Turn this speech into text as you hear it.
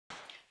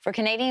For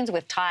Canadians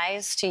with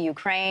ties to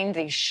Ukraine,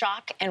 the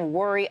shock and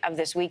worry of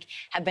this week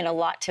have been a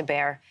lot to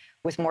bear,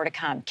 with more to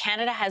come.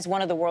 Canada has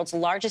one of the world's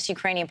largest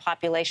Ukrainian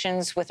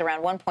populations, with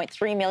around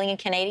 1.3 million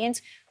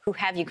Canadians who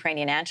have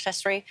Ukrainian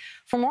ancestry.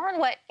 For more on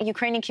what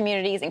Ukrainian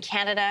communities in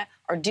Canada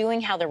are doing,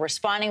 how they're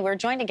responding, we're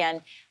joined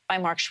again by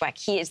Mark Schweck.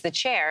 He is the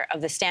chair of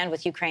the Stand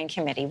with Ukraine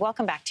Committee.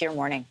 Welcome back to your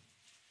morning.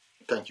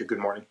 Thank you. Good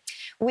morning.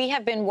 We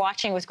have been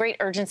watching with great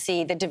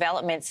urgency the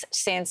developments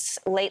since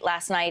late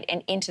last night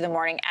and into the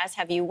morning, as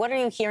have you. What are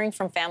you hearing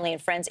from family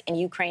and friends in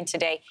Ukraine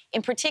today,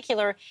 in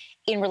particular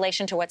in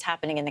relation to what's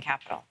happening in the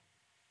capital?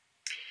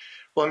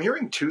 Well, I'm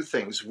hearing two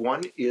things.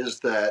 One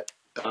is that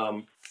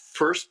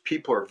first,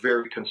 people are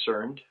very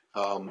concerned.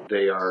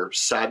 They are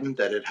saddened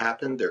that it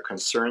happened. They're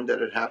concerned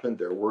that it happened.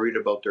 They're worried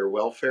about their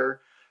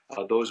welfare.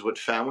 Those with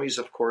families,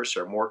 of course,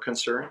 are more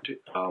concerned.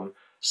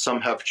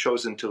 Some have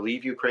chosen to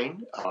leave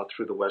Ukraine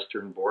through the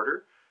western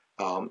border,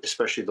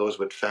 especially those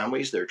with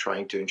families. They're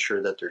trying to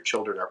ensure that their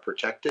children are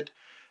protected.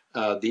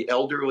 The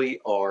elderly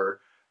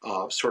are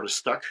sort of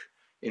stuck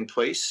in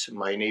place.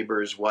 My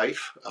neighbor's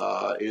wife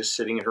is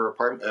sitting in her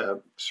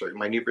apartment.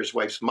 My neighbor's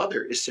wife's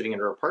mother is sitting in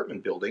her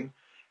apartment building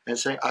and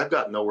saying, "I've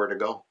got nowhere to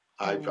go.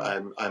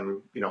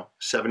 I'm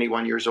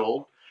 71 years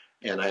old,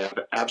 and I have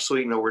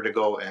absolutely nowhere to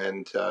go.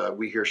 And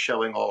we hear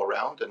shelling all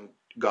around. And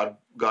God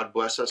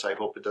bless us. I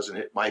hope it doesn't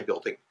hit my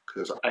building,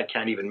 because I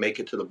can't even make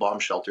it to the bomb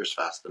shelters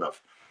fast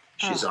enough."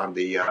 She's on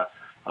the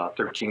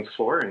 13th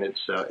floor, and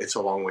it's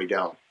a long way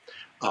down.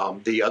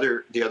 The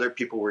other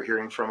people we're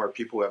hearing from are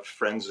people who have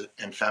friends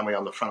and family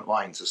on the front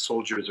lines. The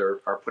soldiers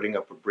are putting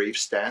up a brave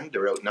stand.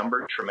 They're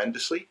outnumbered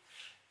tremendously,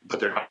 but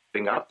they're not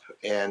giving up.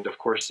 And of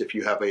course, if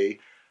you have a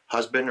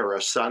husband or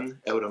a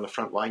son out on the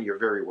front line, you're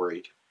very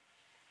worried.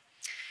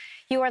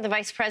 You are the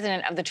vice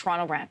president of the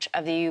Toronto branch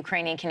of the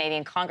Ukrainian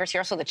Canadian Congress.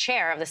 You're also the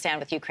chair of the Stand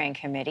with Ukraine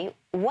Committee.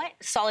 What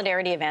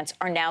solidarity events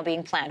are now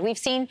being planned? We've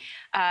seen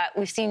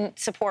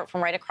support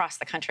from right across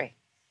the country.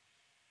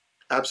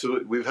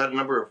 Absolutely. We've had a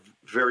number of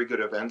very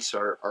good events.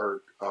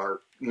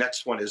 Our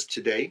next one is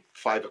today,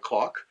 5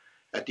 o'clock,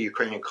 at the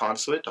Ukrainian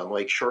consulate on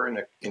Lakeshore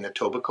in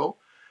Etobicoke.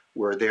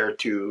 We're there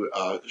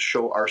to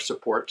show our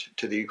support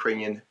to the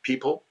Ukrainian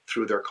people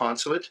through their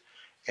consulate.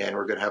 And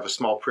we're going to have a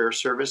small prayer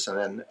service and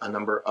then a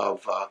number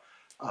of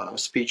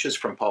speeches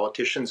from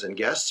politicians and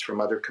guests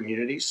from other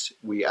communities.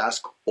 We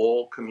ask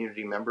all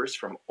community members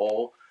from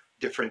all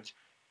different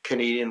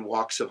Canadian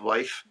walks of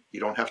life. You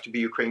don't have to be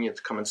Ukrainian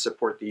to come and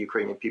support the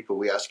Ukrainian people.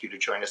 We ask you to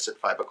join us at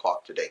 5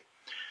 o'clock today.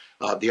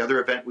 The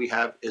other event we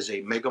have is a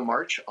mega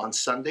march on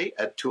Sunday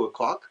at 2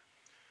 o'clock.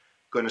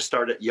 Going to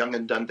start at Yonge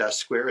and Dundas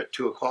Square at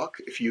 2 o'clock.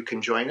 If you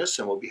can join us,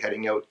 and we'll be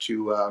heading out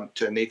to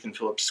Nathan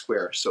Phillips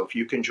Square. So if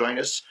you can join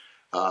us,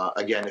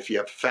 again, if you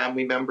have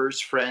family members,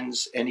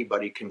 friends,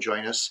 anybody can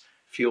join us.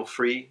 Feel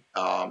free.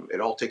 It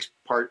all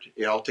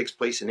takes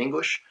place in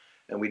English,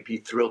 and we'd be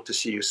thrilled to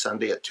see you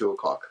Sunday at 2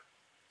 o'clock.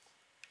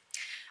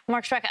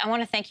 Mark Schweck, I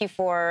want to thank you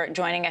for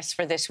joining us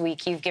for this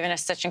week. You've given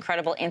us such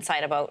incredible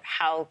insight about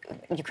how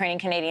Ukrainian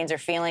Canadians are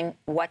feeling,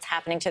 what's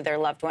happening to their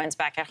loved ones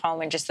back at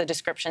home, and just the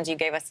descriptions you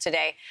gave us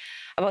today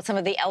about some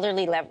of the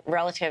elderly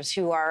relatives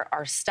who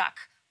are stuck,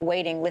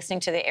 waiting, listening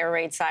to the air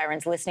raid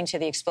sirens, listening to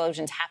the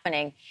explosions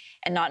happening,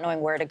 and not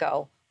knowing where to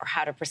go or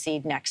how to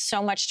proceed next.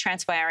 So much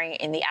transpiring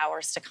in the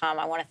hours to come.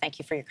 I want to thank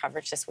you for your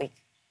coverage this week.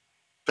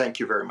 Thank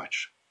you very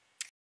much.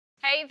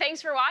 Hey,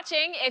 thanks for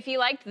watching. If you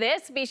liked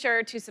this, be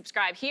sure to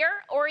subscribe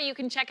here, or you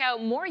can check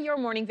out more Your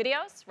Morning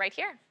videos right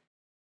here.